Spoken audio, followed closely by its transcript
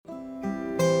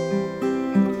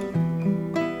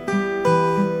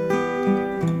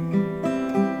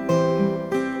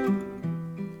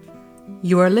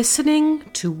You are listening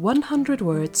to 100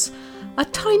 Words, a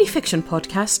tiny fiction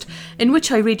podcast in which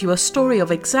I read you a story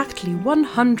of exactly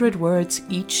 100 words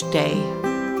each day.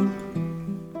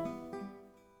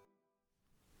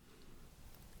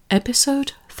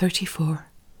 Episode 34.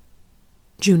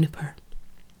 Juniper.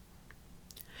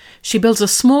 She builds a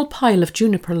small pile of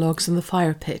juniper logs in the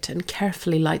fire pit and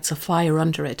carefully lights a fire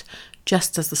under it,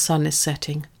 just as the sun is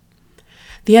setting.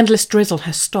 The endless drizzle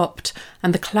has stopped,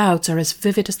 and the clouds are as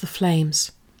vivid as the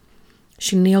flames.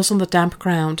 She kneels on the damp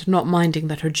ground, not minding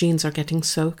that her jeans are getting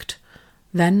soaked.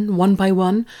 Then, one by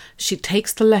one, she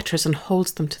takes the letters and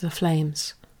holds them to the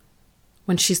flames.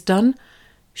 When she's done,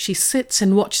 she sits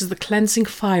and watches the cleansing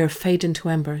fire fade into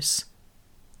embers.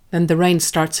 Then the rain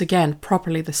starts again,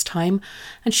 properly this time,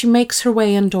 and she makes her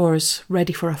way indoors,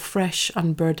 ready for a fresh,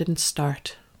 unburdened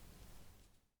start.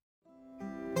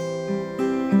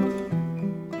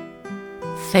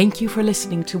 Thank you for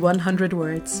listening to 100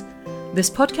 Words. This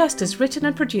podcast is written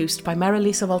and produced by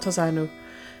Marilisa Valtazano.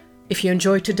 If you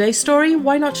enjoyed today's story,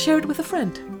 why not share it with a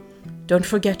friend? Don't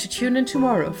forget to tune in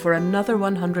tomorrow for another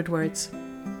 100 Words.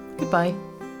 Goodbye.